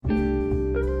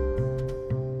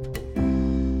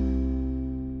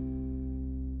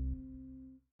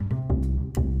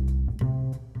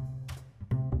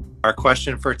Our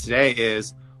question for today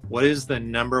is, what is the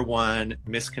number one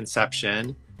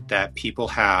misconception that people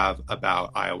have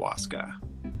about ayahuasca?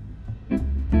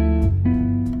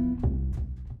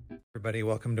 Everybody,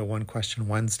 welcome to One Question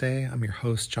Wednesday. I'm your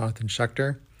host, Jonathan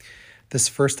Schechter. This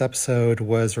first episode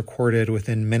was recorded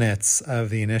within minutes of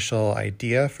the initial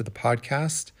idea for the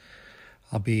podcast.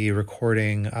 I'll be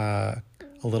recording a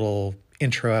little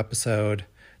intro episode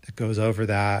that goes over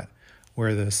that,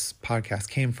 where this podcast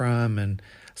came from and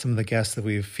some of the guests that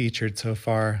we've featured so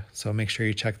far. So make sure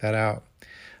you check that out.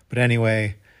 But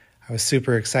anyway, I was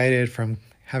super excited from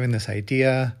having this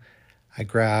idea. I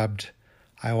grabbed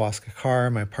Ayahuasca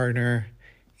Carr, my partner,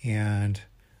 and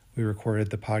we recorded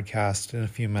the podcast in a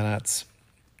few minutes.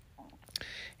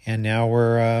 And now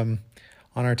we're on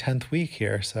our 10th week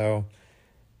here. So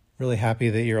really happy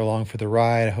that you're along for the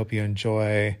ride. I hope you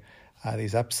enjoy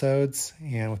these episodes.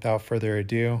 And without further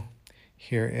ado,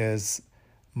 here is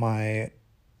my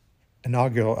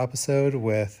inaugural episode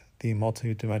with the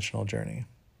multidimensional journey.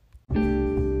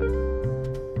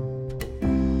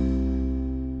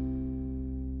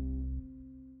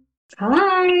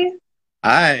 Hi.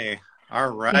 Hi.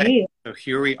 All right. Hey. So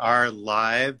here we are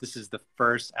live. This is the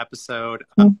first episode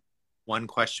of One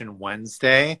Question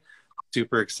Wednesday.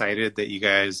 Super excited that you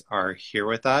guys are here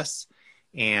with us.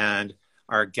 And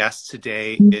our guest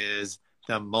today is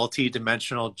the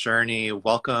multidimensional journey.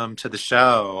 Welcome to the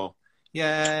show.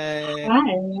 Yay. Hi.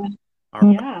 All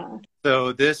right. Yeah.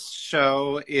 So this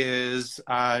show is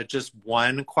just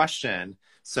one question.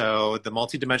 So the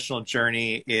multidimensional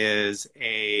journey is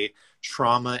a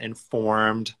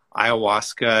trauma-informed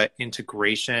ayahuasca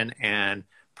integration and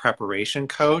preparation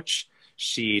coach.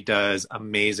 She does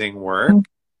amazing work,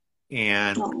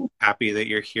 and happy that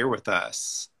you're here with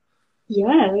us.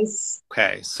 Yes.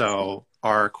 Okay, so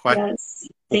our question. Yes.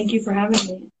 Thank you for having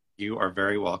me. You are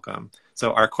very welcome.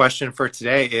 So our question for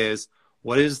today is,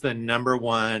 what is the number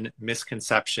one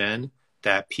misconception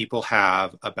that people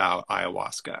have about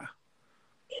ayahuasca?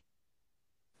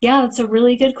 Yeah, that's a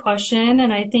really good question,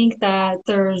 and I think that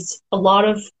there's a lot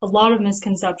of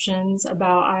misconceptions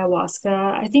about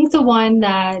ayahuasca. I think the one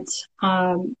that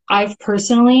I've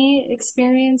personally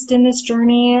experienced in this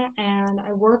journey, and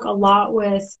I work a lot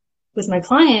with my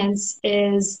clients,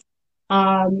 is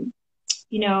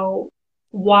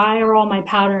why are all my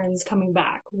patterns coming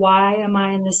back? Why am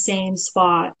I in the same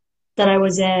spot that I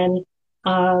was in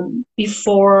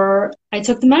before I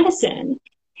took the medicine?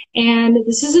 And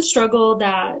this is a struggle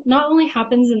that not only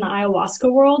happens in the ayahuasca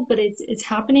world, but it's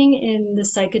happening in the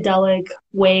psychedelic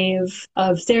wave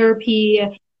of therapy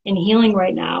and healing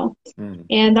right now.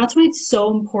 And that's why it's so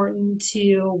important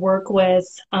to work with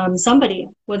somebody,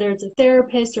 whether it's a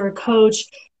therapist or a coach,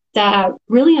 that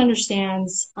really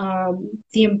understands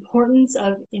the importance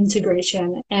of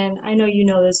integration. And I know you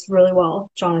know this really well,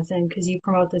 Jonathan, because you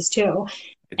promote this too.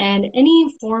 And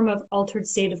any form of altered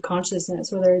state of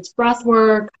consciousness, whether it's breath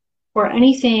work or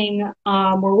anything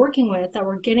we're working with, that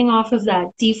we're getting off of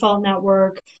that default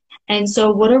network. And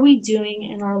so what are we doing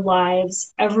in our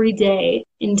lives every day,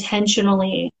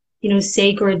 intentionally,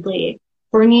 sacredly,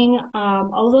 bringing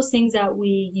all those things that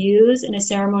we use in a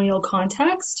ceremonial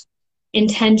context,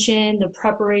 intention, the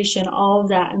preparation, all of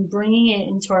that, and bringing it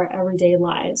into our everyday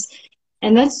lives.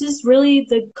 And that's just really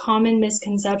the common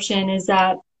misconception, is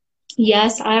that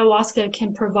yes, ayahuasca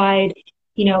can provide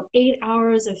 8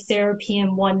 hours of therapy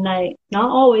in one night. Not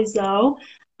always, though,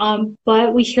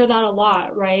 but we hear that a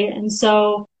lot, right? And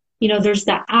so, there's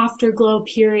that afterglow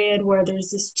period where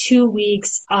there's this 2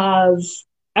 weeks of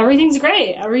everything's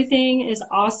great, everything is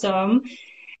awesome,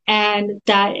 and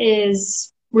that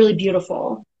is really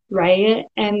beautiful, right?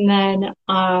 And then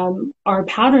our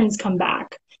patterns come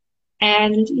back.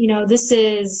 And, this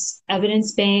is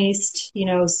evidence-based,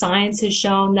 science has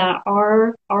shown that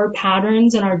our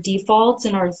patterns and our defaults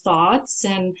and our thoughts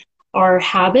and our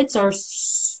habits are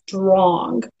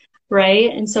strong,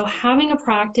 right? And so having a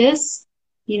practice,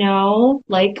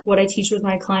 like what I teach with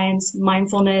my clients,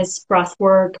 mindfulness, breath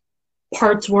work,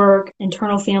 parts work,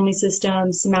 internal family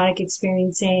systems, somatic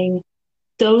experiencing,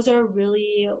 those are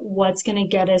really what's going to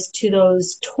get us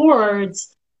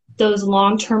towards those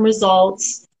long-term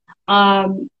results.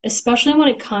 Especially when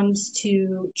it comes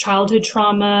to childhood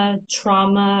trauma,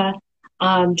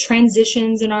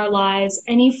 transitions in our lives,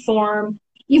 any form,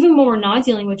 even when we're not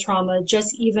dealing with trauma,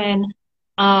 just even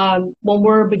when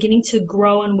we're beginning to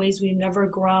grow in ways we've never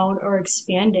grown, or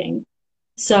expanding.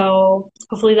 So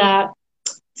hopefully that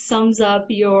sums up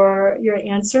your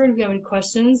answer. If you have any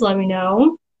questions, let me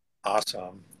know.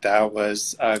 Awesome. That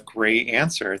was a great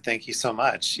answer. Thank you so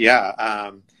much.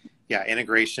 Yeah.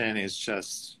 Integration is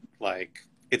just like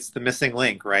it's the missing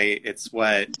link, right? It's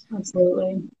what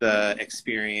Absolutely. the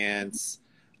experience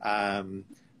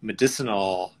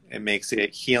medicinal, it makes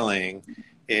it healing.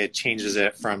 It changes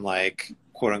it from like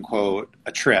quote unquote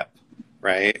a trip,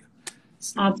 right?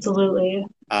 Absolutely.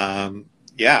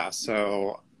 Yeah,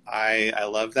 so I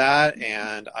love that,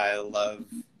 and I love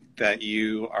that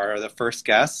you are the first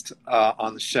guest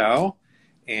on the show,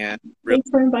 and really, Thanks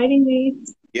for inviting me.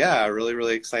 yeah, really,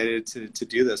 really excited to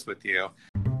do this with you.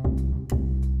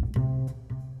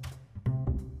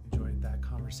 Enjoyed that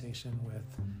conversation with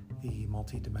the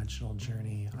multidimensional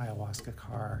journey ayahuasca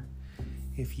car.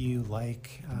 If you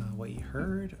like what you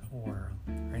heard or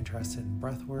are interested in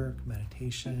breathwork,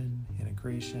 meditation,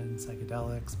 integration,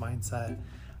 psychedelics, mindset,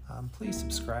 please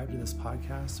subscribe to this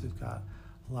podcast. We've got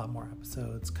a lot more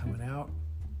episodes coming out.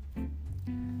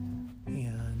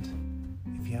 And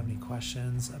if you have any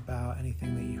questions about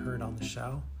anything that you heard on the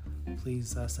show,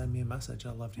 please send me a message.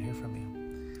 I'd love to hear from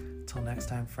you. Until next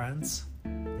time, friends,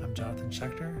 I'm Jonathan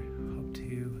Schechter. Hope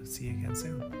to see you again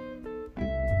soon.